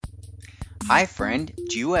Hi, friend.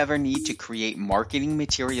 Do you ever need to create marketing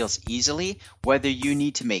materials easily? Whether you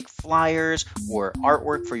need to make flyers or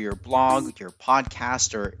artwork for your blog, your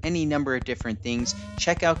podcast, or any number of different things,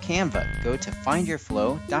 check out Canva. Go to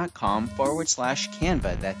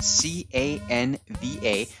findyourflow.com/Canva. That's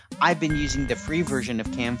CANVA. I've been using the free version of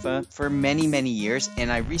Canva for many, many years,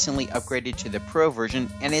 and I recently upgraded to the pro version,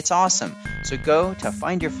 and it's awesome. So go to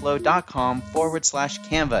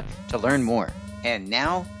findyourflow.com/Canva to learn more. And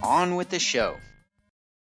now, on with the show.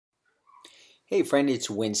 Hey friend, it's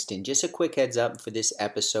Winston. Just a quick heads up for this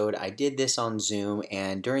episode. I did this on Zoom,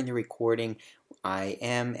 and during the recording,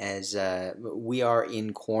 we are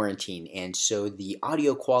in quarantine, and so the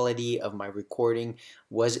audio quality of my recording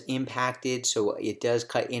was impacted, so it does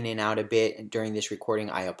cut in and out a bit during this recording.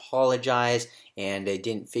 I apologize, and I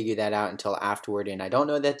didn't figure that out until afterward, and I don't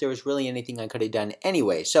know that there was really anything I could have done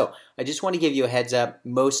anyway. So I just want to give you a heads up.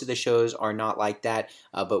 Most of the shows are not like that,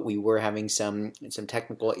 but we were having some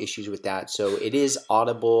technical issues with that, so it is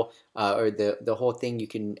audible, or the whole thing. You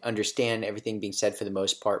can understand everything being said for the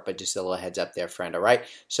most part, but just a little heads up there, friend. All right.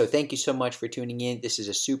 So thank you so much for tuning in. This is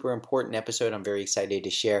a super important episode. I'm very excited to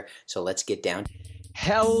share. So let's get down.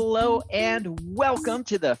 Hello and welcome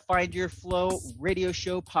to the Find Your Flow radio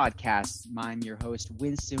show podcast. I'm your host,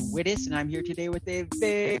 Winston Wittes, and I'm here today with a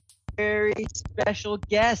very special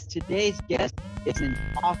guest. Today's guest is an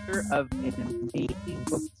author of an amazing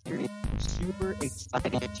book series I'm super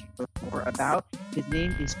excited to learn more about. His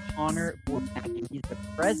name is Connor Boyack, and he's the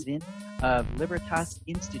president of Libertas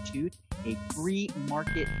Institute, a free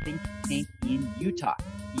market think tank in Utah.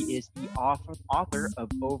 He is the author of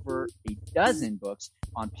over a dozen books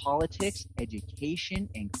on politics, education,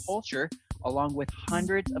 and culture, along with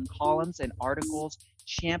hundreds of columns and articles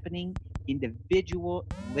championing individual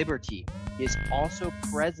liberty. He is also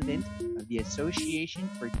president of the Association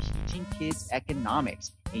for Teaching Kids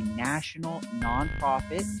Economics, a national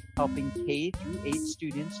nonprofit helping K through 8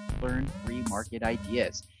 students learn free market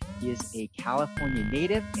ideas. He is a California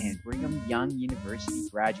native and Brigham Young University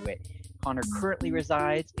graduate. Connor currently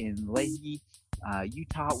resides in Leahy,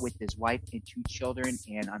 Utah with his wife and 2 children,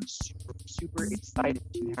 and I'm super excited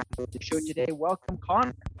to have the show today. Welcome,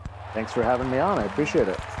 Connor. Thanks for having me on. I appreciate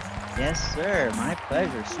it. Yes, sir. My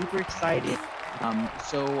pleasure. Super excited.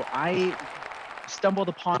 So I stumbled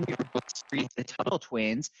upon your book series, The Tuttle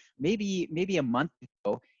Twins, maybe a month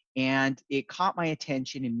ago, and it caught my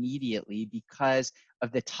attention immediately because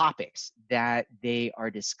of the topics that they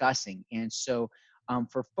are discussing. And so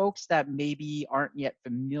for folks that maybe aren't yet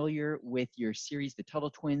familiar with your series, The Tuttle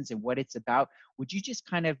Twins, and what it's about, would you just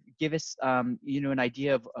kind of give us, an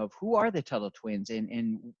idea of who are the Tuttle Twins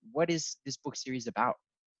and what is this book series about?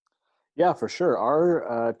 Yeah, for sure.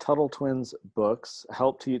 Our Tuttle Twins books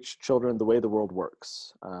help teach children the way the world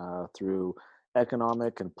works through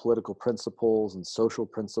economic and political principles and social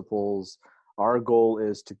principles. Our goal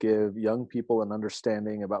is to give young people an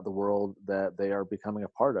understanding about the world that they are becoming a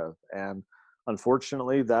part of. And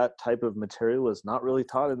unfortunately, that type of material is not really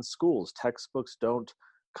taught in schools. Textbooks don't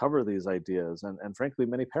cover these ideas. And frankly,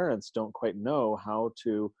 many parents don't quite know how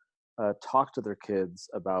to talk to their kids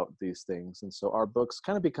about these things. And so our books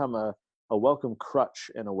kind of become a welcome crutch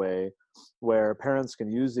in a way where parents can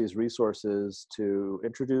use these resources to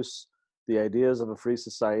introduce the ideas of a free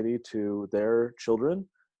society to their children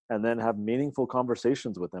and then have meaningful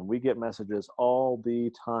conversations with them. We get messages all the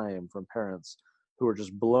time from parents who are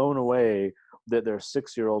just blown away that their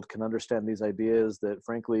 6-year-old can understand these ideas that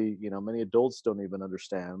frankly, many adults don't even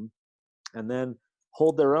understand, and then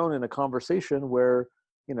hold their own in a conversation where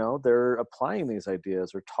they're applying these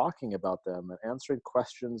ideas or talking about them and answering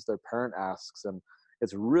questions their parent asks. And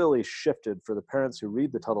it's really shifted for the parents who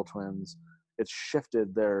read the Tuttle Twins. It's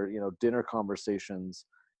shifted their dinner conversations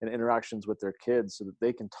and interactions with their kids so that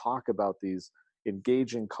they can talk about these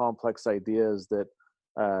engaging complex ideas that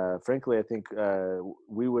frankly I think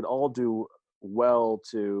we would all do well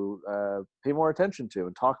to pay more attention to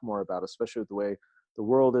and talk more about, especially with the way the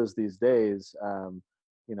world is these days.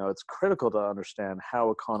 It's critical to understand how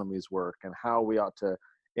economies work and how we ought to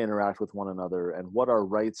interact with one another and what our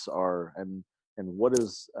rights are and what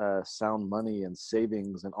is sound money and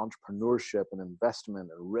savings and entrepreneurship and investment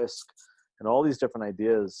and risk and all these different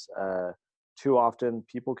ideas. Too often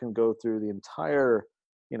people can go through the entire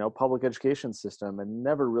public education system and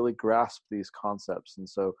never really grasp these concepts. And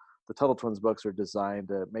so the Tuttle Twins books are designed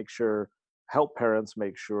to help parents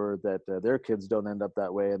make sure that their kids don't end up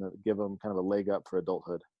that way and give them kind of a leg up for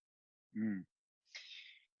adulthood. Mm.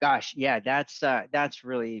 Gosh, yeah, that's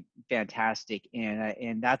really fantastic,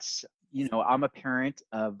 and that's I'm a parent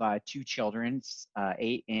of 2 children,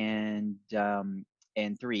 8 and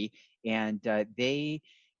 3, and they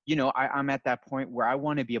I'm at that point where I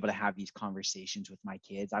want to be able to have these conversations with my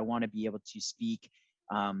kids. I want to be able to speak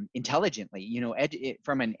intelligently,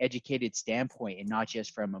 from an educated standpoint and not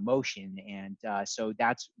just from emotion. And so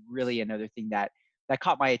that's really another thing that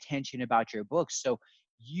caught my attention about your book. So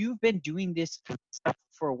you've been doing this stuff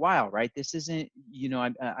for a while, right? This isn't,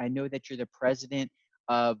 I know that you're the president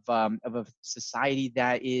of a society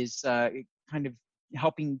that is kind of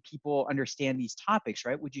helping people understand these topics,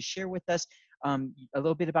 right? Would you share with us a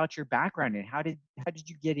little bit about your background and how did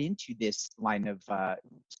you get into this line of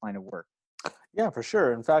work? Yeah, for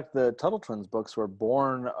sure. In fact, the Tuttle Twins books were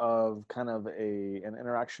born of kind of an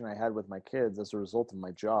interaction I had with my kids as a result of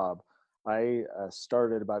my job. I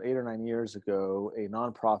started about 8 or 9 years ago a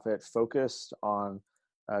nonprofit focused on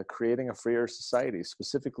creating a freer society,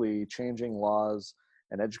 specifically changing laws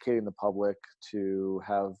and educating the public to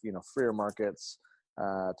have freer markets,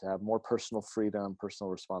 to have more personal freedom, personal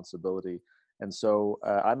responsibility. And so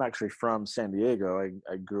I'm actually from San Diego.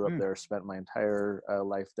 I grew up Mm, there, spent my entire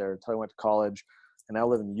life there until I went to college, and now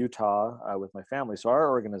live in Utah with my family. So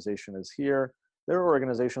our organization is here. There are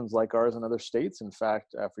organizations like ours in other states. In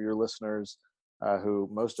fact, for your listeners, who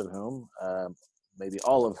most of whom, maybe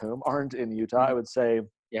all of whom, aren't in Utah, I mm, would say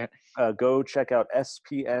yeah. go check out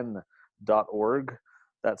spn.org.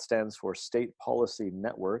 That stands for State Policy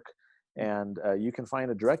Network. And you can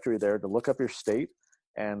find a directory there to look up your state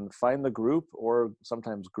and find the group, or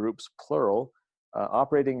sometimes groups plural,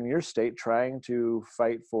 operating in your state trying to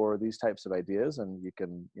fight for these types of ideas. And you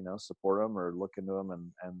can support them or look into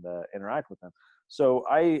them and interact with them. So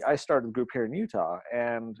I started a group here in Utah,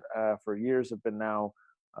 and for years have been now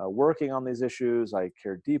working on these issues. I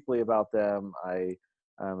care deeply about them.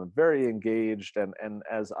 I'm very engaged, and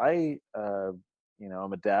as I'm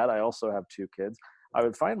a dad. I also have two kids. I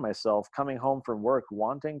would find myself coming home from work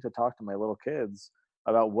wanting to talk to my little kids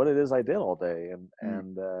about what it is I did all day, Mm,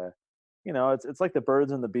 and it's like the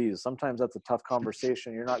birds and the bees. Sometimes that's a tough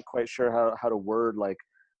conversation. You're not quite sure how to word like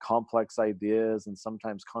complex ideas and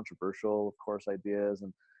sometimes controversial, of course, ideas.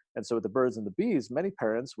 And so with the birds and the bees, many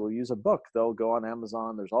parents will use a book. They'll go on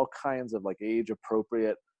Amazon. There's all kinds of like age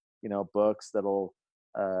appropriate, books that'll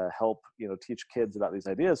help teach kids about these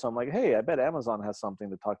ideas. So I'm like, hey, I bet Amazon has something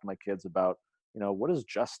to talk to my kids about. What is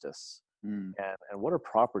justice, mm, and what are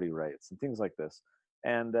property rights and things like this.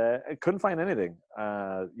 And I couldn't find anything,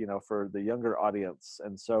 for the younger audience.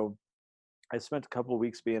 And so I spent a couple of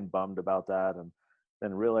weeks being bummed about that, and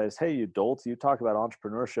then realized, hey, you dolts, you talk about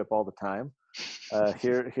entrepreneurship all the time.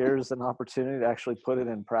 Here's an opportunity to actually put it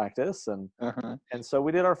in practice. And uh-huh. and so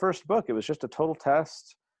we did our first book. It was just a total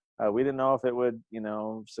test. We didn't know if it would,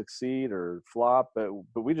 succeed or flop, but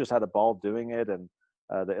we just had a ball doing it. And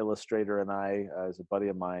the illustrator and I, is a buddy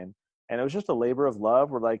of mine, and it was just a labor of love.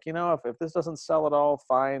 We're like, if this doesn't sell at all,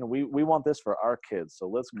 fine. We want this for our kids, so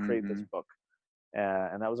let's create this Mm-hmm. book.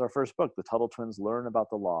 And that was our first book. The Tuttle Twins Learn About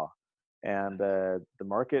the Law, and the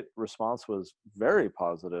market response was very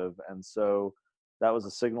positive, and so that was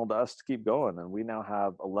a signal to us to keep going. And we now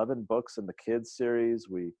have 11 books in the kids series.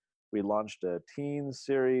 We launched a teen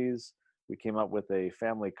series. We came up with a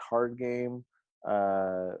family card game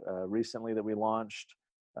recently that we launched.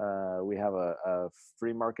 We have a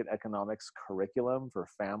free market economics curriculum for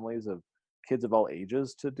families of kids of all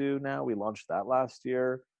ages to do now. We launched that last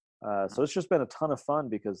year. So it's just been a ton of fun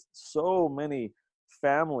because so many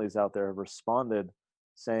families out there have responded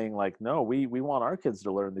saying like, no, we want our kids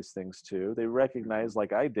to learn these things too. They recognize,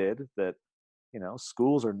 like I did, that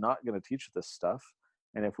schools are not going to teach this stuff,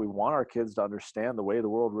 and if we want our kids to understand the way the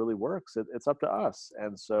world really works, it's up to us.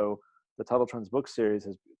 And so the Tuttle Twins book series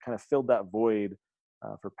has kind of filled that void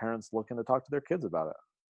for parents looking to talk to their kids about it.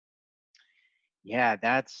 Yeah,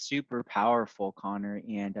 that's super powerful, Connor,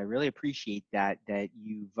 and I really appreciate that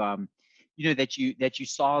you've that you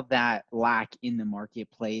saw that lack in the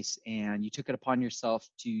marketplace and you took it upon yourself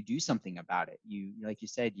to do something about it. You, like you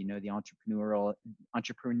said, the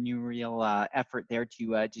entrepreneurial effort there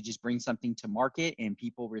to just bring something to market, and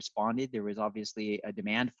people responded. There was obviously a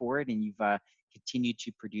demand for it, and you've continued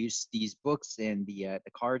to produce these books and the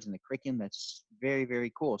cards and the curriculum. That's very,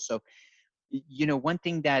 very cool. So one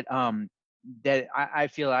thing that I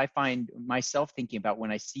feel I find myself thinking about when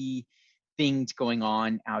I see things going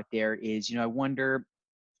on out there is, I wonder,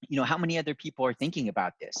 how many other people are thinking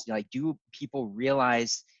about this? Like, do people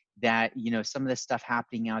realize that, some of the stuff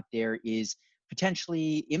happening out there is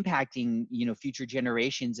potentially impacting, future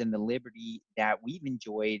generations and the liberty that we've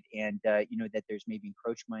enjoyed, and, that there's maybe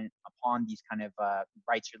encroachment upon these kind of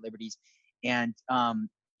rights or liberties. And,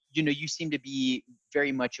 you seem to be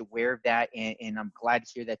very much aware of that, and I'm glad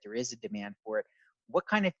to hear that there is a demand for it. What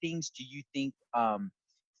kind of things do you think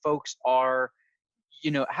folks are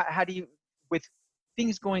how do you, with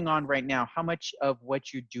things going on right now, how much of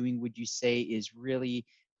what you're doing would you say is really,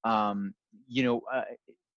 um, you know, uh,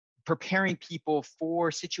 preparing people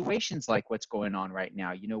for situations like what's going on right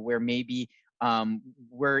now, where maybe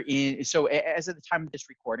we're in. So as of the time of this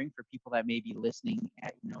recording, for people that may be listening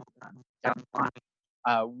at, down the line,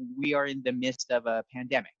 uh, we are in the midst of a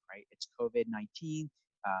pandemic, right? It's COVID-19,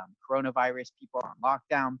 coronavirus. People are on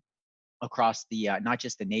lockdown across the not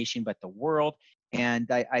just the nation but the world, and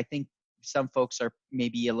I think some folks are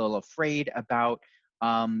maybe a little afraid about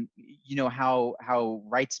how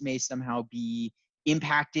rights may somehow be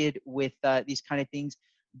impacted with these kind of things.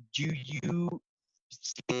 Do you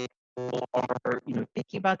still are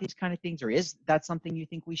thinking about these kind of things, or is that something you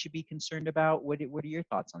think we should be concerned about? What are your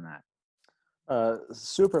thoughts on that?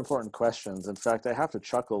 Super important questions. In fact, I have to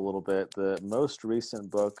chuckle a little bit. The most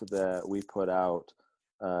recent book that we put out,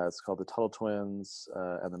 it's called The Tuttle Twins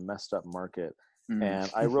and the Messed Up Market.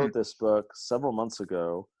 And I wrote this book several months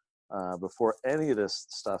ago before any of this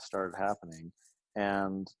stuff started happening.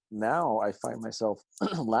 And now I find myself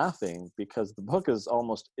laughing because the book is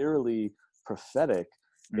almost eerily prophetic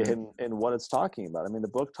in what it's talking about. I mean, the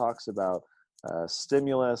book talks about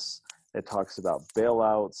stimulus, it talks about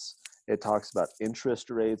bailouts, it talks about interest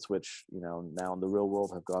rates, which, now in the real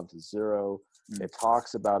world have gone to zero. It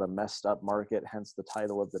talks about a messed up market, hence the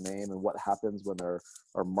title of the name, and what happens when there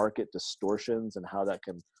are market distortions and how that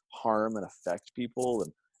can harm and affect people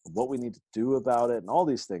and what we need to do about it and all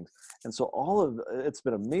these things. And so it's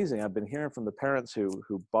been amazing. I've been hearing from the parents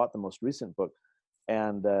who bought the most recent book,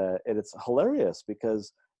 and it's hilarious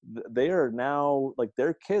because they are now, like,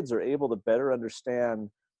 their kids are able to better understand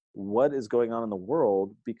what is going on in the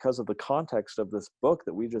world because of the context of this book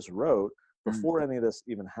that we just wrote before any of this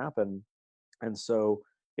even happened. And so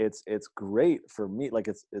it's great for me. Like,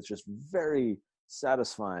 it's just very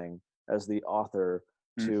satisfying as the author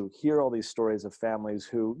to hear all these stories of families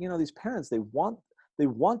who, these parents, they want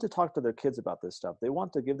to talk to their kids about this stuff. They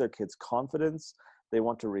want to give their kids confidence. They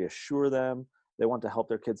want to reassure them. They want to help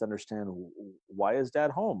their kids understand, why is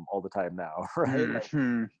dad home all the time now, right? Like,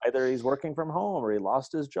 either he's working from home or he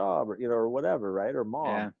lost his job, or or whatever, right? Or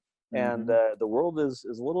mom. Yeah. And the world is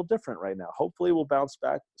a little different right now. Hopefully we'll bounce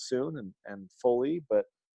back soon and fully, but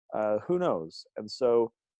who knows? And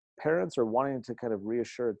so parents are wanting to kind of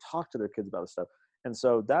reassure and talk to their kids about this stuff. And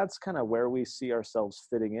so that's kind of where we see ourselves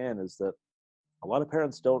fitting in, is that a lot of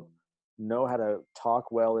parents don't know how to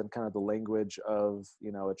talk well in kind of the language of,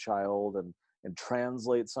 a child, and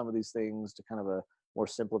translate some of these things to kind of a more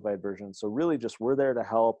simplified version. So really just, we're there to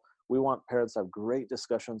help. We want parents to have great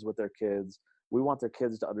discussions with their kids. We want their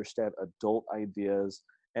kids to understand adult ideas,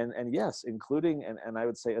 and yes, including, and I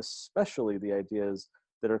would say especially, the ideas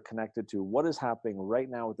that are connected to what is happening right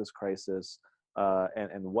now with this crisis,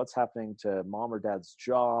 and what's happening to mom or dad's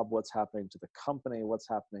job, what's happening to the company, what's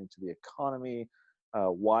happening to the economy.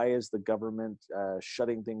 Why is the government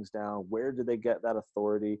shutting things down? Where do they get that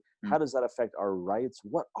authority? How does that affect our rights?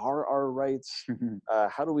 What are our rights?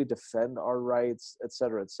 How do we defend our rights, et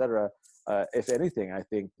cetera, et cetera? If anything, I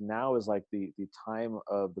think now is like the time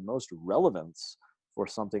of the most relevance for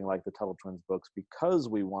something like the Tuttle Twins books, because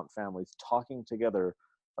we want families talking together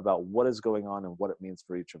about what is going on and what it means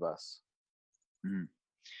for each of us.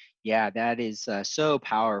 Yeah, that is so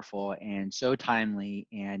powerful and so timely,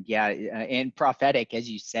 and and prophetic, as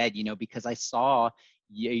you said. Because I saw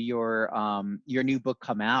your new book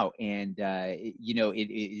come out, and it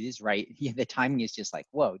is right. Yeah, the timing is just like,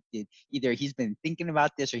 whoa! Either he's been thinking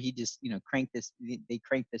about this, or he just cranked this. They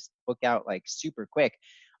cranked this book out like super quick.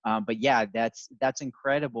 But yeah, that's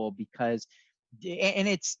incredible, because and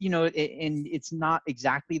it's and it's not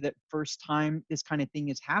exactly the first time this kind of thing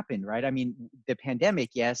has happened, right? I mean, the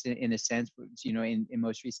pandemic, yes, in a sense, in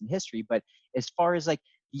most recent history, but as far as like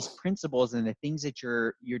these principles and the things that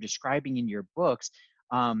you're describing in your books,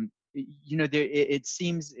 it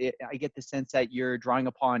seems, I get the sense that you're drawing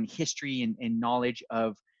upon history and knowledge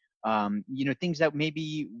of things that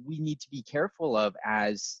maybe we need to be careful of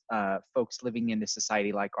as folks living in a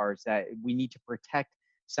society like ours, that we need to protect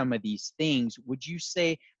some of these things. Would you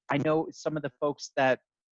say, I know some of the folks that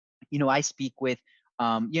I speak with,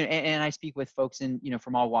 and I speak with folks in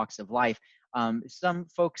from all walks of life. Some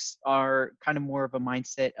folks are kind of more of a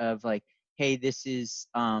mindset of like, hey, this is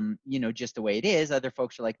just the way it is. Other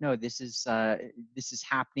folks are like, no, this is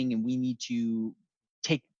happening, and we need to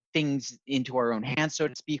take things into our own hands, so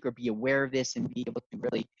to speak, or be aware of this and be able to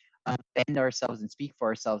really bend ourselves and speak for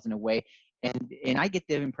ourselves in a way. And I get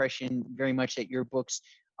the impression very much that your books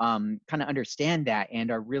kind of understand that and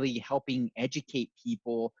are really helping educate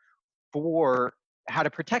people for how to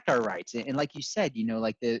protect our rights. And like you said,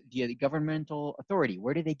 like the governmental authority,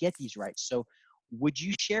 where do they get these rights? So would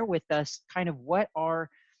you share with us kind of what are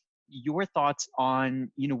your thoughts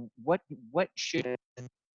on, what should,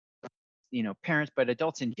 parents, but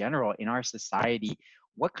adults in general in our society,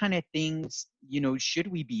 what kind of things, should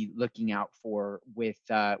we be looking out for with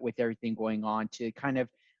everything going on to kind of,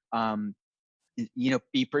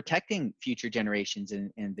 be protecting future generations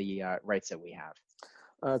and the rights that we have?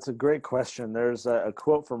 It's a great question. There's a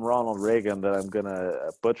quote from Ronald Reagan that I'm going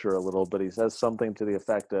to butcher a little, but he says something to the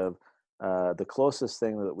effect of the closest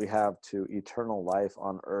thing that we have to eternal life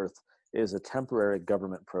on earth is a temporary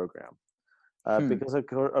government program. Because,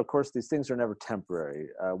 of course, these things are never temporary.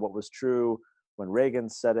 What was true when Reagan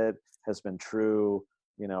said it has been true,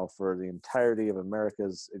 for the entirety of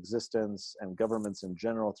America's existence and governments in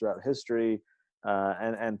general throughout history.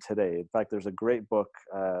 And today. In fact, there's a great book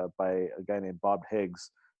by a guy named Bob Higgs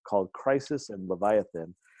called Crisis and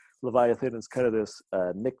Leviathan. Leviathan is kind of this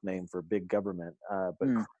nickname for big government, but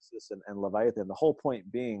Crisis and Leviathan, the whole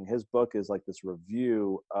point being his book is like this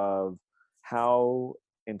review of how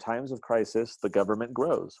in times of crisis, the government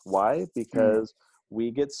grows. Why? Because we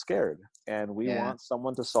get scared and we want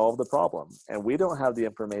someone to solve the problem. And we don't have the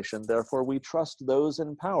information, therefore we trust those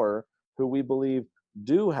in power who we believe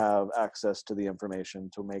do have access to the information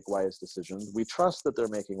to make wise decisions. We trust that they're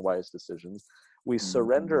making wise decisions. We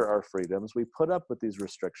surrender our freedoms. We put up with these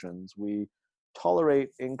restrictions. We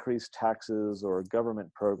tolerate increased taxes or government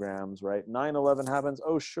programs, right? 9/11 happens.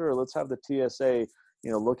 Oh, sure. Let's have the TSA,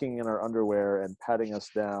 looking in our underwear and patting us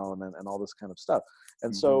down and all this kind of stuff.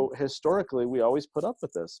 And so historically, we always put up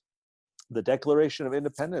with this. The Declaration of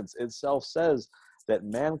Independence itself says that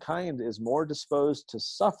mankind is more disposed to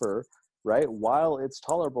suffer, right, while it's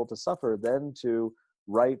tolerable to suffer, than to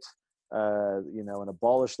write, and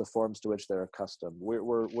abolish the forms to which they're accustomed.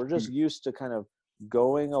 We're just used to kind of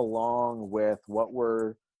going along with what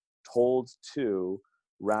we're told to,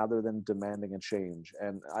 rather than demanding a change.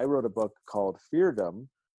 And I wrote a book called Feardom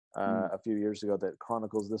a few years ago that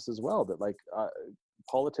chronicles this as well. That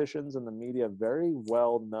politicians and the media very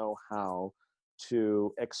well know how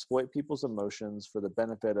to exploit people's emotions for the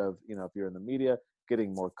benefit of, if you're in the media,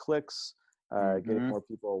 getting more clicks, getting more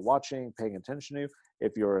people watching, paying attention to you.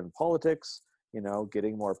 If you're in politics,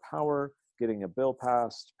 getting more power, getting a bill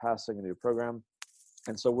passed, passing a new program.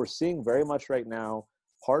 And so we're seeing very much right now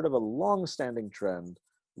part of a long-standing trend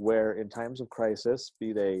where in times of crisis,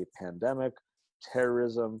 be they pandemic,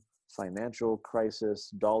 terrorism, financial crisis,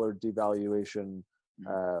 dollar devaluation,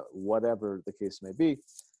 whatever the case may be,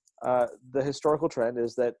 the historical trend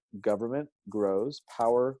is that government grows,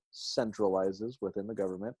 power centralizes within the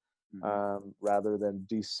government, rather than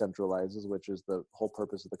decentralizes, which is the whole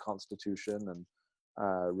purpose of the Constitution, and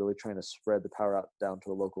really trying to spread the power out down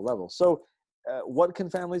to a local level. So what can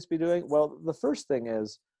families be doing? Well, the first thing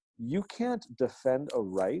is you can't defend a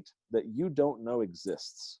right that you don't know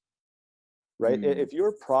exists. Right? If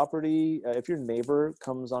your property, if your neighbor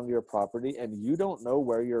comes onto your property and you don't know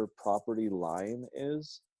where your property line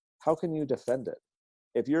is, how can you defend it?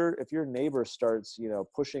 If your neighbor starts,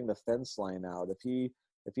 pushing the fence line out,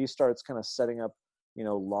 if he starts kind of setting up,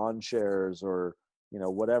 lawn chairs or,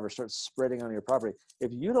 whatever, starts spreading on your property,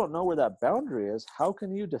 if you don't know where that boundary is, how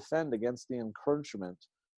can you defend against the encroachment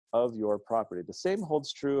of your property? The same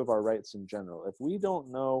holds true of our rights in general. If we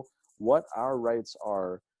don't know what our rights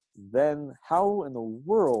are, then how in the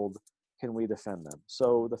world can we defend them?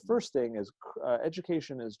 So the first thing is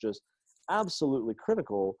education is just absolutely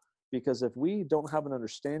critical, because if we don't have an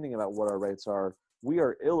understanding about what our rights are, we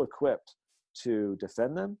are ill-equipped to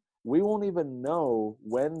defend them. We won't even know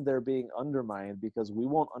when they're being undermined because we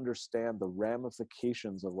won't understand the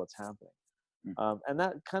ramifications of what's happening. And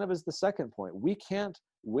that kind of is the second point. We can't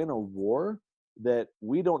win a war that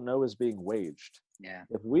we don't know is being waged. Yeah.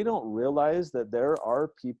 If we don't realize that there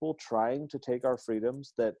are people trying to take our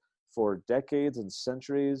freedoms, that for decades and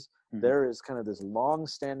centuries, there is kind of this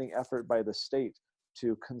long-standing effort by the state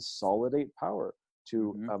to consolidate power,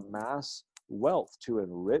 to amass wealth, to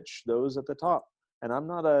enrich those at the top. And I'm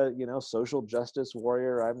not a, social justice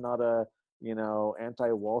warrior. I'm not a,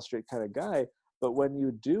 anti-Wall Street kind of guy. But when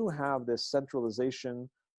you do have this centralization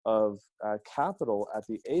of capital at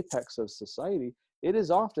the apex of society, it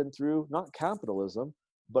is often through not capitalism,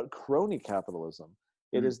 but crony capitalism.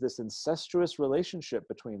 It is this incestuous relationship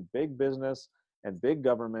between big business and big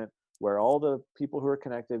government, where all the people who are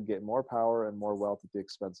connected get more power and more wealth at the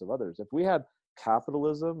expense of others. If we had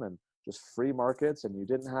capitalism and just free markets, and you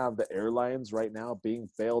didn't have the airlines right now being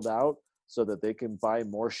bailed out so that they can buy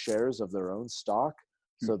more shares of their own stock,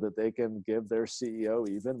 so that they can give their CEO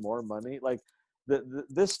even more money, like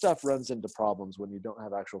this stuff runs into problems when you don't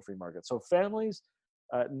have actual free markets. So families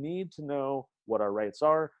need to know what our rights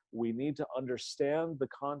are. We need to understand the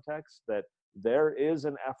context that there is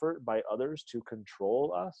an effort by others to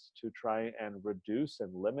control us, to try and reduce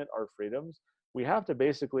and limit our freedoms. We have to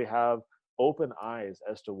basically have open eyes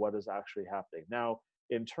as to what is actually happening. Now,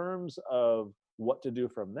 in terms of what to do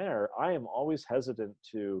from there, I am always hesitant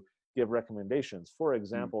to give recommendations. For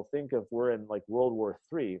example, think if we're in like World War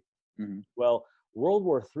III. Well, World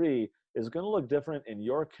War III is going to look different in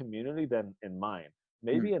your community than in mine.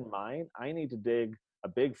 Maybe in mine, I need to dig a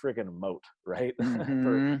big freaking moat, right?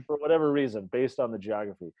 For whatever reason, based on the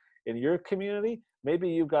geography. In your community, maybe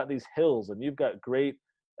you've got these hills and you've got great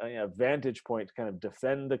vantage point to kind of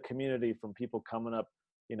defend the community from people coming up,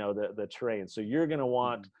 the terrain. So you're going to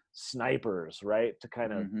want snipers, right, to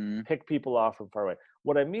kind of pick people off from far away.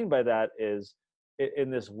 What I mean by that is,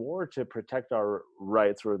 in this war to protect our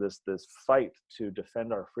rights, or this fight to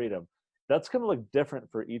defend our freedom, that's going to look different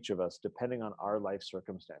for each of us depending on our life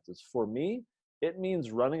circumstances. For me, it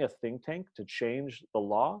means running a think tank to change the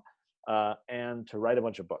law and to write a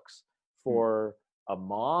bunch of books. For a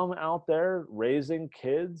mom out there raising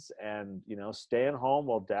kids and staying home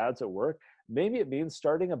while dad's at work, maybe it means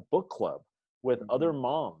starting a book club with other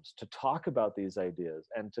moms to talk about these ideas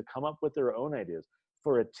and to come up with their own ideas.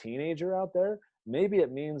 For a teenager out there, maybe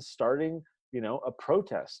it means starting a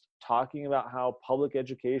protest, talking about how public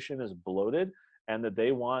education is bloated and that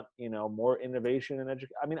they want more innovation in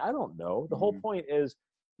education. I mean, I don't know. The whole point is,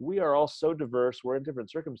 we are all so diverse, we're in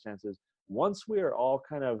different circumstances. Once we are all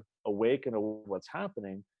kind of awake and aware of what's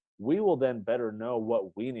happening, we will then better know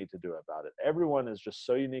what we need to do about it. Everyone is just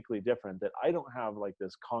so uniquely different that I don't have like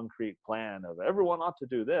this concrete plan of everyone ought to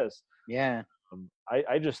do this. Yeah.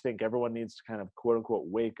 I just think everyone needs to kind of quote unquote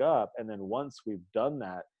wake up. And then once we've done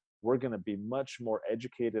that, we're going to be much more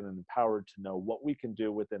educated and empowered to know what we can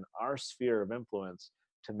do within our sphere of influence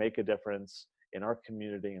to make a difference in our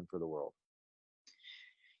community and for the world.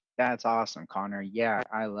 That's awesome, Connor. Yeah,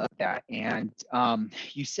 I love that. And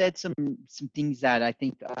you said some things that I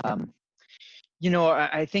think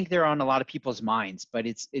I think they're on a lot of people's minds, but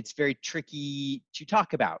it's very tricky to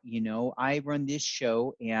talk about. I run this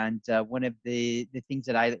show, and one of the things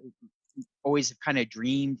that I always have kind of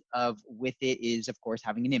dreamed of with it is, of course,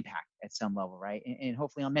 having an impact at some level, right? And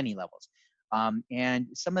hopefully on many levels. And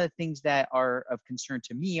some of the things that are of concern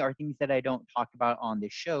to me are things that I don't talk about on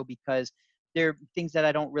this show, because they're things that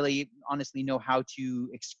I don't really honestly know how to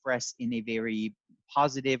express in a very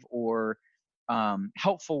positive or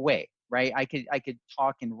helpful way, right? I could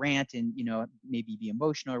talk and rant and maybe be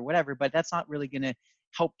emotional or whatever, but that's not really going to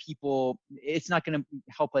help people. It's not going to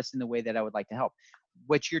help us in the way that I would like to help.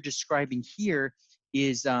 What you're describing here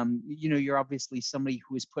is you're obviously somebody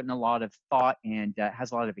who has put in a lot of thought and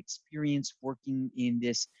has a lot of experience working in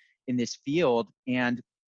this field. And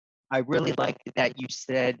I really like that you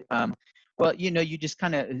said well, you just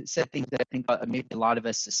kind of said things that I think maybe a lot of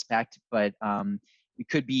us suspect, but it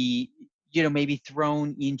could be maybe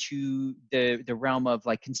thrown into the realm of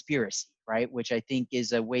like conspiracy, right? Which I think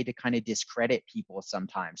is a way to kind of discredit people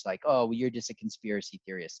sometimes, like, oh, well, you're just a conspiracy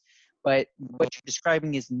theorist. But what you're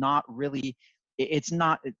describing is not really, it's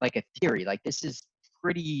not like a theory. Like, this is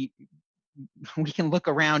pretty, we can look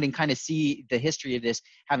around and kind of see the history of this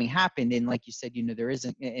having happened. And like you said, there is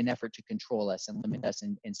an effort to control us and limit us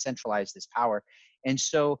and centralize this power. And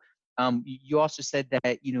so you also said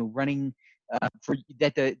that, running for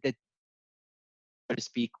that, so to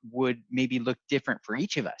speak, would maybe look different for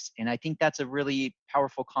each of us. And I think that's a really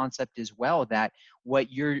powerful concept as well, that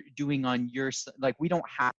what you're doing on your, like, we don't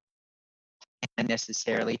have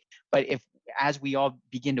necessarily, but as we all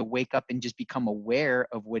begin to wake up and just become aware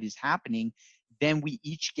of what is happening, then we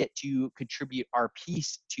each get to contribute our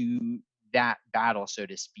piece to that battle, so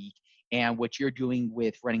to speak. And what you're doing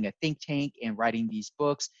with running a think tank and writing these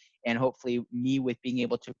books, and hopefully me with being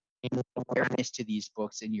able to bring awareness to these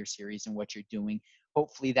books in your series and what you're doing,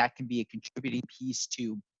 hopefully that can be a contributing piece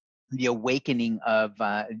to the awakening of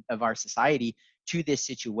our society to this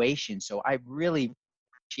situation. So I really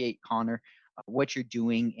appreciate, Connor, what you're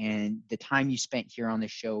doing and the time you spent here on the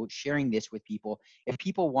show sharing this with people. If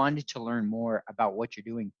people wanted to learn more about what you're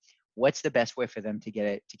doing, what's the best way for them to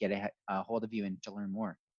get a hold of you and to learn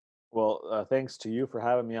more? Well, thanks to you for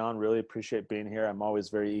having me on. Really appreciate being here. I'm always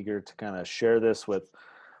very eager to kind of share this with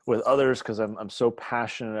others, because I'm so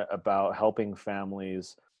passionate about helping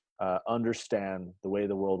families understand the way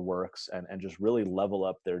the world works and just really level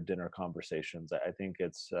up their dinner conversations. I think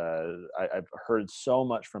I've heard so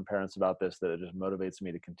much from parents about this that it just motivates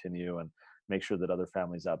me to continue and make sure that other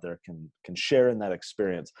families out there can share in that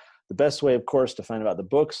experience. The best way, of course, to find out the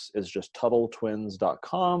books is just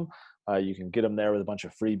TuttleTwins.com. You can get them there with a bunch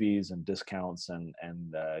of freebies and discounts and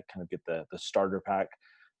kind of get the starter pack.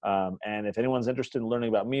 And if anyone's interested in learning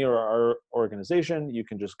about me or our organization, you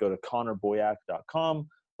can just go to ConnorBoyack.com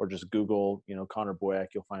or just Google, Connor Boyack.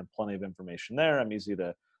 You'll find plenty of information there. I'm easy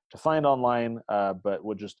to find online, but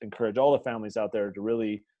would just encourage all the families out there to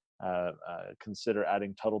really consider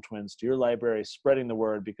adding Tuttle Twins to your library, spreading the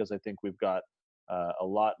word, because I think we've got a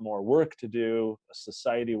lot more work to do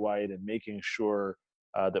society-wide and making sure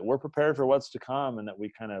that we're prepared for what's to come and that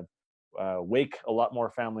we kind of wake a lot more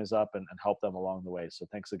families up and help them along the way. So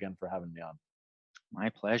thanks again for having me on. My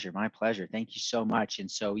pleasure. My pleasure. Thank you so much. And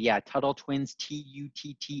so, yeah, Tuttle Twins, Tuttle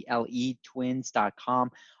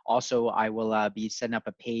twins.com. Also, I will be setting up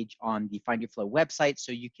a page on the Find Your Flow website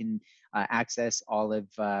so you can access all of,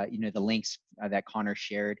 the links that Connor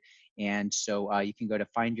shared. And so you can go to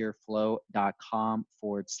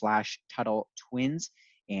findyourflow.com/Tuttle Twins,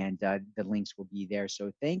 and the links will be there.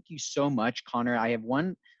 So thank you so much, Connor. I have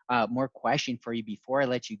one more question for you before I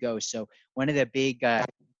let you go. So one of the big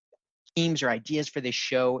themes or ideas for this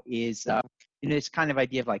show is this kind of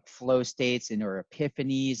idea of like flow states or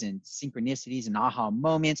epiphanies and synchronicities and aha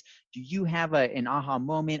moments. Do you have an aha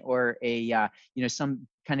moment or a some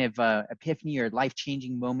kind of epiphany or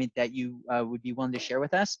life-changing moment that you would be willing to share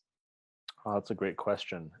with us? Oh, that's a great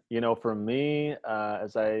question. For me,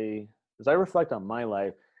 as I reflect on my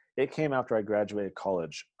life, it came after I graduated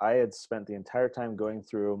college. I had spent the entire time going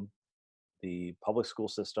through the public school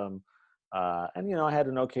system, and I had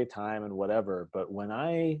an okay time and whatever. But when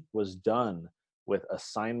I was done with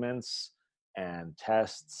assignments and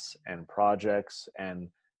tests and projects and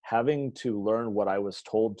having to learn what I was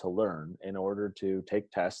told to learn in order to take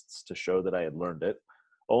tests to show that I had learned it,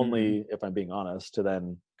 only, if I'm being honest, to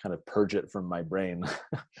then kind of purge it from my brain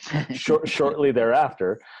shortly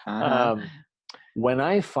thereafter. When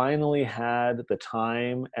I finally had the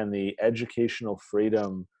time and the educational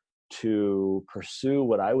freedom to pursue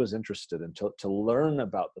what I was interested in, to learn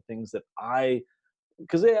about the things that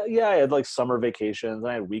because I had like summer vacations,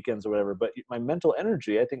 I had weekends or whatever, but my mental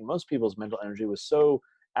energy, I think most people's mental energy was so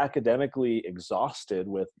academically exhausted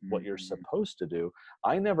with what you're supposed to do.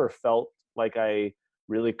 I never felt like I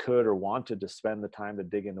really could or wanted to spend the time to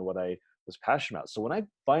dig into what I was passionate about. So when I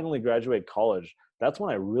finally graduated college, that's when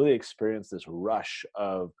I really experienced this rush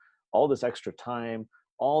of all this extra time,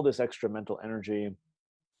 all this extra mental energy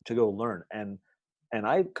to go learn. And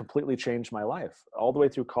I completely changed my life. All the way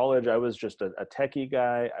through college, I was just a techie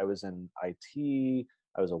guy. I was in IT.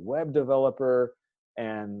 I was a web developer.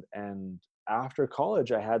 And after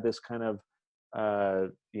college, I had this kind of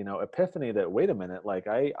epiphany that, wait a minute, like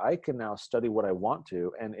I can now study what I want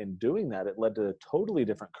to. And in doing that, it led to a totally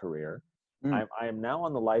different career. I am now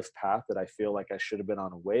on the life path that I feel like I should have been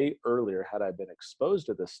on way earlier had I been exposed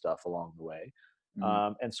to this stuff along the way.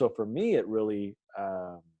 And so for me, it really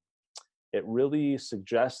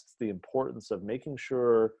suggests the importance of making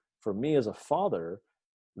sure, for me as a father,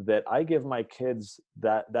 that I give my kids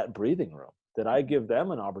that breathing room, that I give them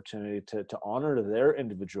an opportunity to honor their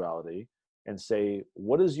individuality and say,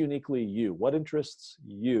 what is uniquely you? What interests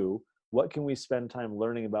you? What can we spend time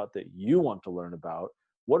learning about that you want to learn about?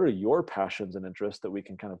 What are your passions and interests that we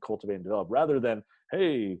can kind of cultivate and develop, rather than,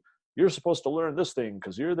 hey, you're supposed to learn this thing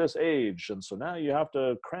because you're this age, and so now you have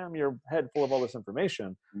to cram your head full of all this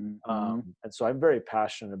information. And so I'm very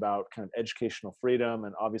passionate about kind of educational freedom.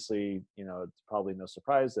 And obviously, it's probably no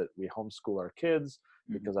surprise that we homeschool our kids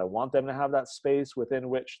because I want them to have that space within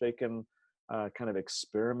which they can kind of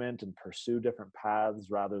experiment and pursue different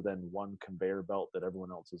paths rather than one conveyor belt that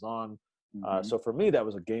everyone else is on. So for me, that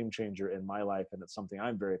was a game changer in my life. And it's something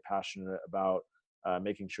I'm very passionate about,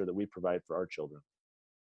 making sure that we provide for our children.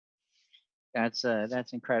 That's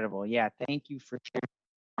incredible. Yeah, thank you for sharing,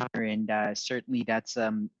 Connor. And certainly that's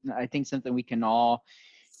I think something we can all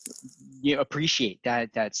appreciate,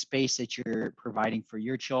 that space that you're providing for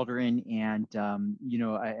your children. And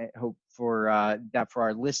I hope for that for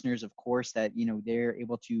our listeners, of course, that they're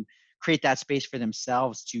able to create that space for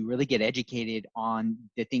themselves to really get educated on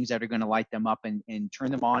the things that are going to light them up and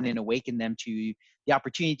turn them on and awaken them to the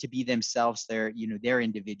opportunity to be themselves, their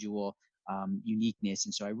individual uniqueness.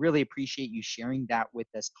 And so I really appreciate you sharing that with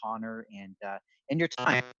us, Connor, and your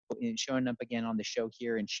time and showing up again on the show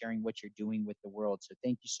here and sharing what you're doing with the world. So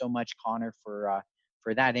thank you so much, Connor, for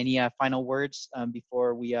that. Any final words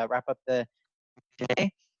before we wrap up the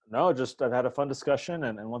today? No, just I've had a fun discussion,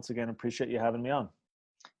 and once again, appreciate you having me on.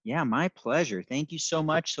 Yeah, my pleasure. Thank you so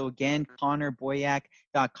much. So again,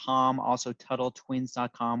 ConnorBoyack.com, also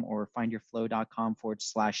TuttleTwins.com or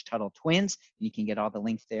findyourflow.com/Tuttle Twins. And you can get all the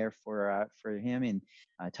links there for him and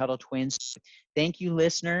Tuttle Twins. Thank you,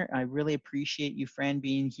 listener. I really appreciate you, friend,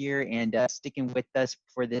 being here and sticking with us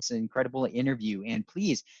for this incredible interview. And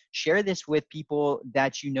please share this with people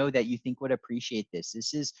that you know that you think would appreciate this.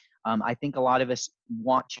 This is I think a lot of us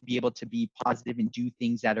want to be able to be positive and do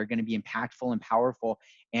things that are going to be impactful and powerful.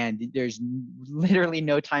 And there's literally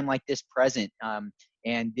no time like this present.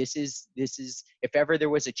 And this is, if ever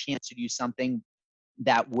there was a chance to do something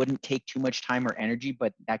that wouldn't take too much time or energy,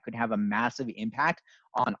 but that could have a massive impact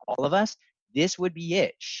on all of us, this would be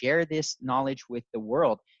it. Share this knowledge with the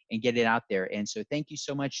world and get it out there. And so thank you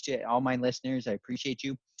so much to all my listeners. I appreciate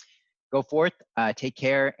you. Go forth, take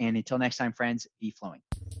care, and until next time, friends, be flowing.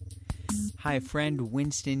 Hi, friend.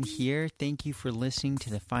 Winston here. Thank you for listening to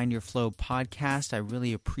the Find Your Flow podcast. I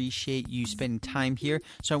really appreciate you spending time here.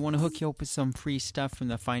 So I want to hook you up with some free stuff from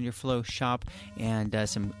the Find Your Flow shop and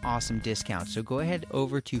some awesome discounts. So go ahead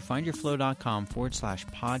over to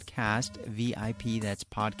findyourflow.com/podcast VIP. That's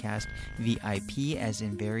podcast VIP, as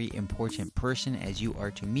in very important person, as you are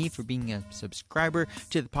to me, for being a subscriber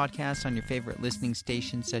to the podcast on your favorite listening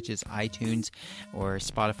stations such as iTunes or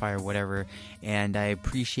Spotify or whatever. And I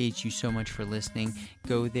appreciate you so much for listening.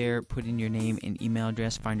 Go there, put in your name and email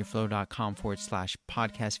address,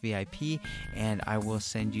 findyourflow.com/podcast VIP, and I will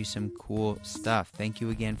send you some cool stuff. Thank you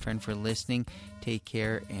again, friend, for listening. Take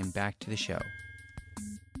care, and back to the show.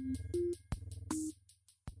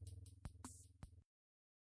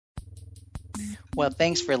 Well,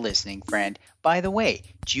 thanks for listening, friend. By the way,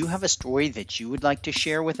 do you have a story that you would like to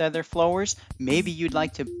share with other flowers? Maybe you'd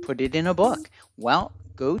like to put it in a book. Well,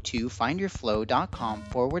 go to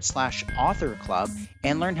findyourflow.com/author club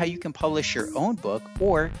and learn how you can publish your own book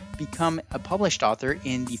or become a published author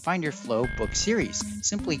in the Find Your Flow book series.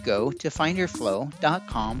 Simply go to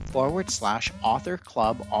findyourflow.com/author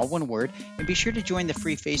club, all one word, and be sure to join the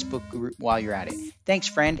free Facebook group while you're at it. Thanks,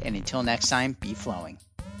 friend, and until next time, be flowing.